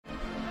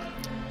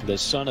the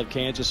son of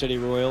Kansas City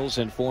Royals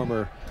and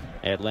former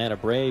Atlanta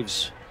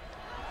Braves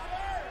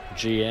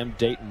GM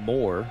Dayton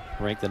Moore,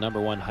 ranked the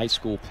 #1 high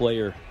school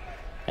player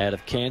out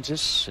of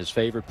Kansas. His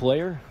favorite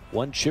player,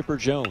 one Chipper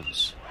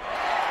Jones.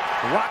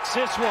 Rocks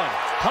this one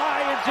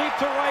high and deep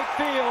to right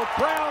field.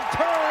 Brown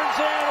turns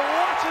and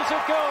watches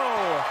it go.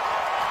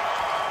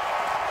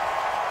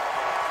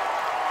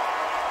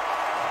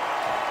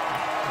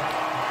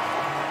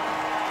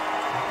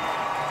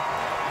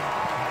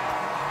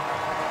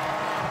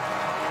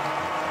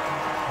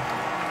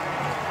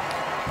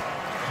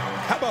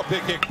 How about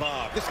Big Hit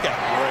Bob? This guy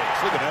breaks.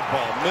 Look at that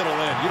ball, middle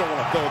end. You don't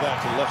want to throw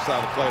that to the left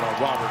side of the plate on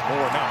Robert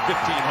Moore. Now 15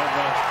 home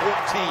runs,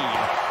 14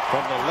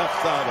 from the left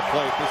side of the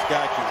plate. This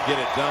guy can get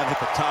it done.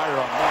 Hit the tire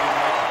on Monday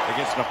night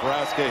against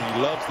Nebraska. He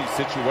loves these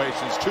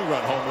situations.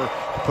 2-run homer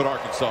to put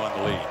Arkansas in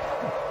the lead.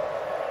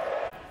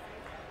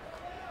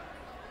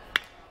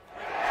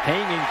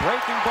 Hanging,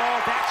 breaking ball.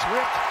 That's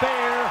ripped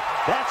fair.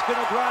 That's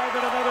going to drive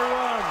in another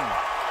run.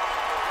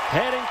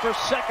 Heading for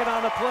second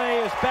on the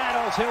play is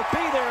Battles. He'll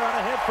be there on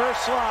a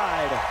head-first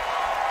slide.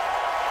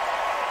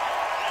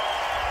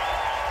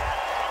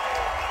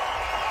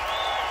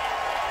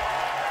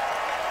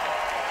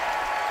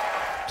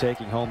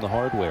 Taking home the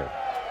hardware.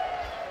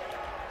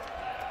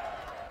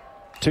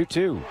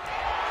 2-2.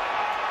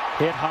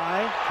 Hit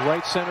high,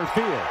 right center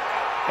field.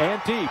 And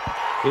deep.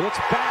 It's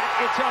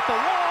back, it's at the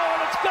wall,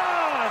 and it's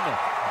gone!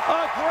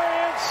 A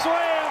grand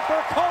slam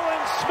for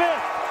Colin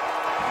Smith.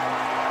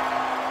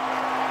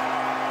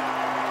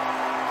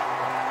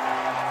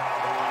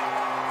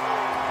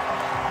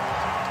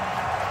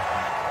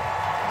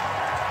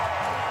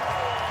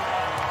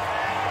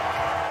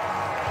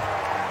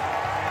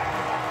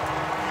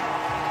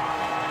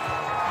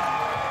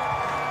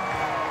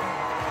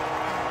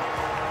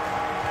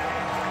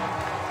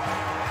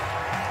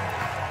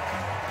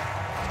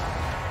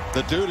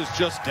 The dude is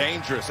just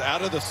dangerous.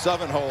 Out of the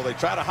 7-hole. They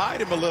try to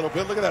hide him a little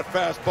bit. Look at that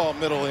fastball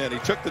middle in. He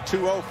took the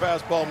 2-0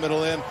 fastball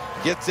middle in,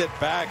 gets it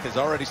back, has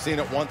already seen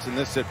it once in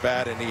this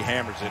at-bat, and he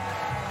hammers it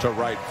to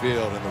right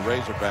field, and the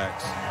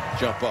Razorbacks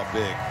jump up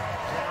big.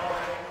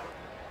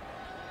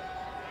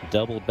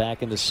 Doubled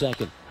back in the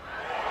second.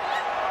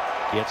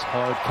 Gets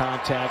hard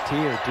contact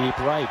here. Deep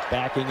right.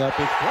 Backing up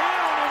is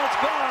Brown, and it's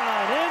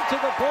gone into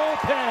the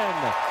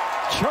bullpen.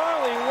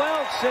 Charlie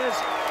Welch says,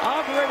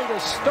 I'm ready to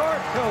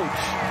start,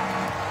 coach.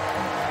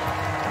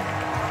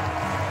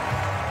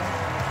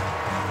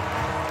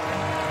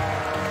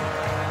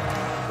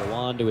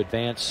 To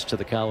advance to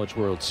the College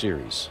World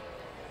Series.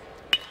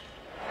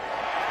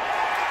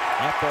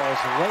 That ball's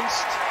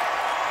laced,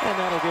 and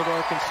that'll give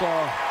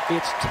Arkansas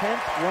its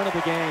 10th run of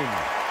the game.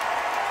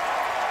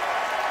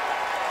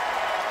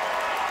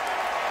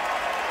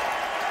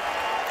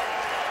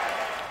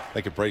 I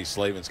think if Brady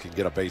Slavens can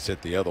get a base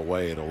hit the other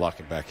way, it'll lock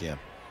him back in.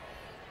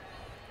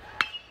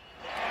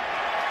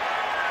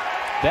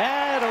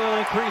 That'll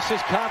increase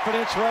his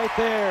confidence right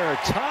there.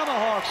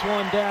 Tomahawks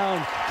one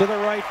down to the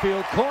right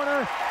field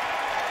corner.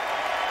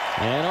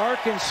 And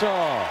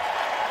Arkansas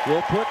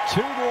will put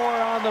 2 more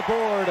on the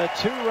board. A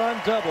 2-run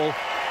double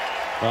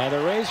by the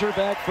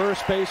Razorback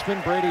first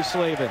baseman Brady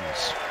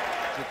Slavens.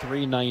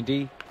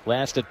 .390.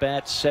 Last at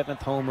bat,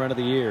 7th home run of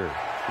the year.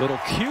 Little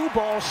cue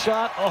ball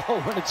shot. Oh,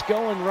 when it's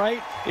going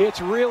right, it's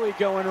really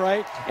going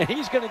right. And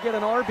he's going to get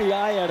an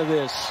RBI out of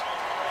this.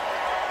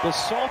 The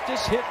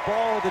softest hit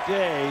ball of the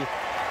day.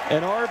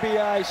 An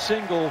RBI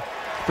single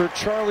for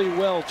Charlie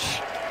Welch.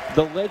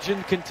 The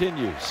legend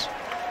continues.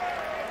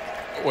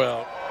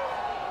 Well,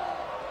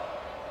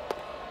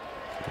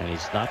 and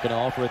he's not going to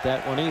offer it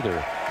that one either.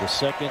 The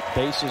second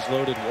bases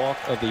loaded walk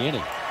of the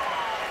inning.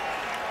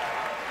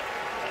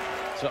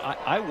 So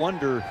I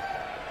wonder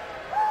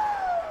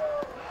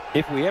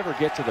if we ever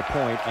get to the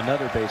point,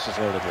 another bases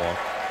loaded walk,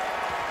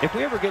 if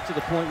we ever get to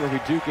the point where we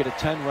do get a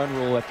 10-run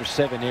rule after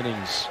 7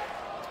 innings,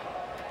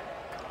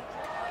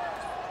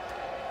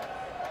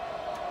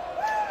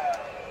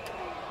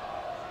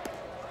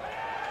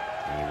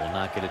 he will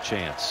not get a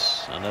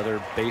chance.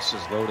 Another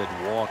bases loaded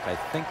walk. I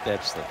think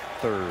that's the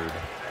 3rd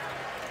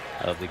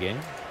of the game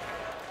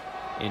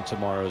in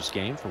tomorrow's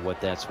game, for what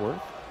that's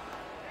worth.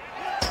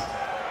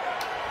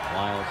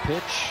 Wild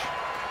pitch,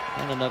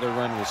 and another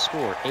run will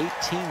score.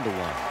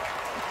 18-1.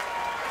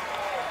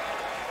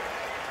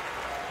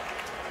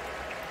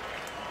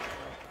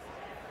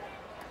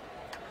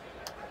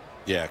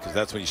 yeah, because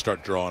that's when you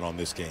start drawing on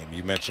this game.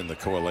 You mentioned the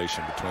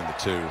correlation between the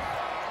two.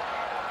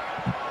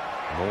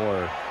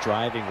 Moore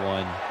driving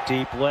one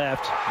deep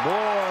left.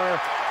 Moore,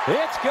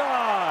 it's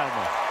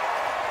gone.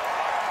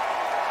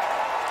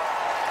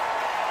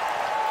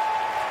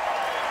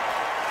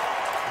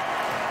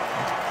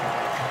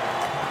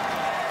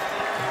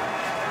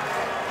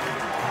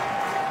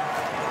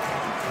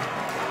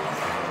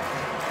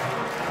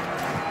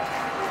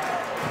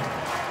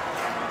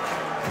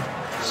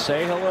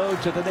 Say hello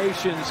to the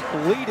nation's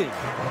leading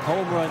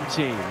home run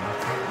team.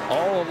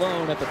 All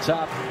alone at the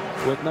top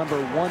with number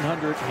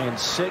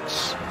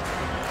 106.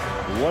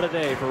 What a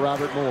day for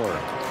Robert Moore.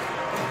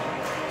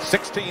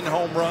 16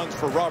 home runs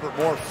for Robert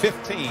Moore,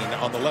 15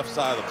 on the left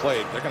side of the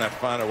plate. They're going to have to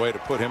find a way to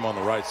put him on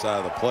the right side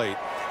of the plate,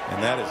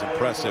 and that is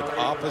impressive.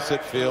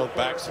 Opposite field,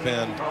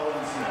 backspin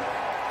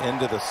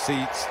into the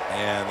seats,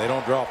 and they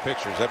don't draw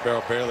pictures. That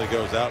barrel barely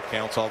goes out.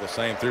 Counts all the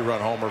same.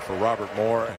 3-run homer for Robert Moore.